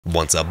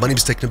What's up, my name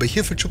is Technobo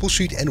here for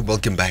Troubleshoot and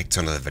welcome back to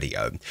another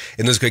video.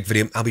 In this quick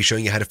video, I'll be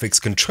showing you how to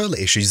fix controller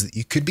issues that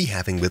you could be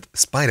having with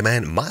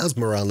Spider-Man Miles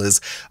Morales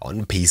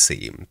on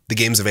PC. The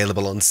game's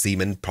available on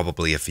Steam and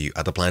probably a few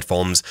other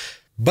platforms,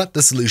 but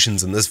the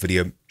solutions in this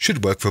video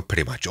should work for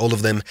pretty much all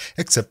of them,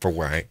 except for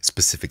where I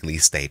specifically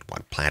state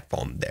what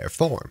platform they're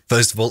for.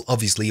 First of all,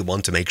 obviously you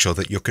want to make sure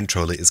that your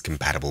controller is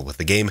compatible with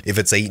the game. If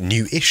it's a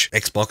new-ish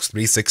Xbox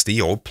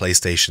 360 or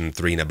PlayStation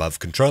 3 and above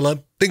controller,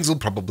 things will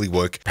probably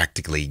work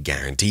practically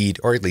guaranteed,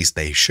 or at least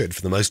they should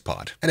for the most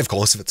part. And of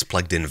course, if it's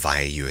plugged in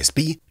via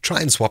USB,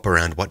 try and swap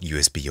around what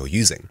USB you're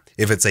using.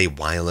 If it's a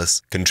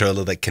wireless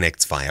controller that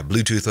connects via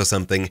Bluetooth or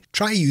something,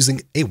 try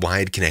using a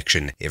wired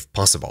connection if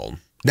possible.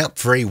 Now,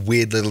 for a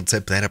weird little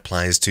tip that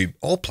applies to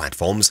all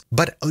platforms,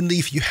 but only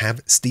if you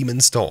have Steam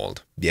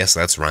installed. Yes,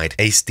 that's right,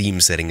 a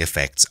Steam setting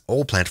affects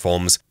all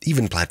platforms,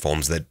 even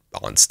platforms that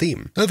aren't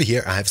Steam. Over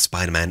here, I have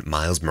Spider-Man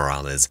Miles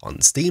Morales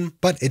on Steam,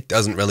 but it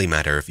doesn't really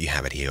matter if you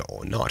have it here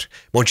or not.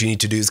 What you need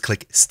to do is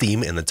click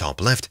Steam in the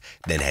top left,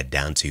 then head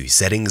down to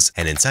Settings,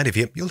 and inside of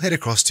here, you'll head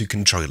across to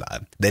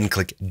Controller. Then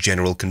click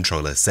General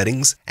Controller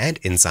Settings, and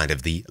inside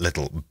of the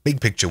little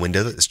big picture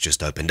window that's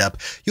just opened up,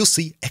 you'll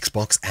see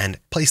Xbox and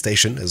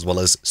PlayStation, as well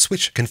as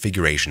Switch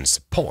configuration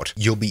support.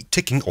 You'll be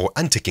ticking or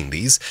unticking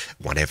these,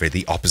 whatever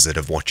the opposite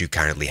of what you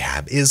currently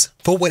have is,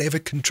 for whatever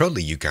controller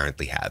you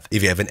currently have.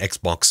 If you have an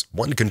Xbox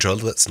One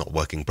controller that's not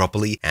working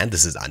properly and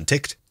this is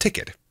unticked, tick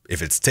it.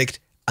 If it's ticked,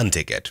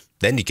 untick it.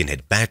 Then you can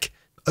hit back,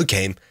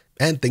 OK,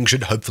 and things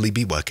should hopefully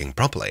be working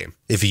properly.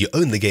 If you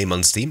own the game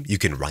on Steam, you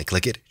can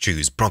right-click it,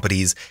 choose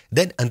Properties,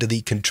 then under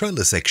the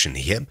Controller section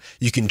here,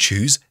 you can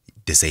choose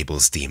Disable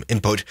Steam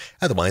Input,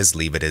 otherwise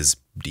leave it as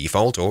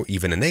default or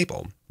even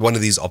enable. One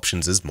of these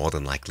options is more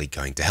than likely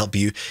going to help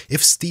you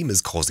if Steam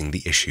is causing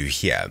the issue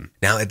here.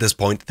 Now at this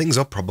point, things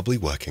are probably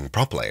working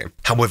properly.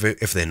 However,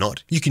 if they're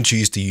not, you can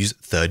choose to use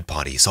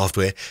third-party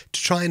software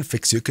to try and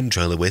fix your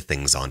controller where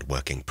things aren't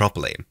working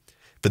properly.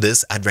 For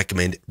this, I'd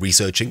recommend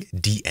researching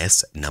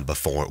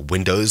DS4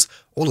 Windows,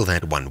 all of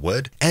that one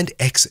word, and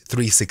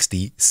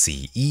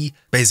X360CE.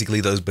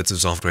 Basically, those bits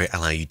of software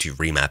allow you to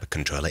remap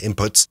controller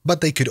inputs,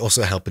 but they could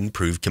also help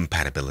improve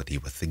compatibility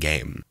with the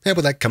game. And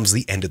with that comes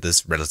the end of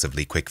this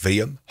relatively quick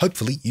video.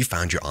 Hopefully, you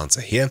found your answer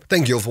here.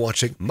 Thank you all for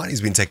watching. My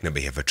name's been Technobo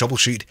here for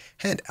Troubleshoot,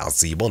 and I'll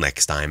see you all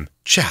next time.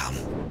 Ciao!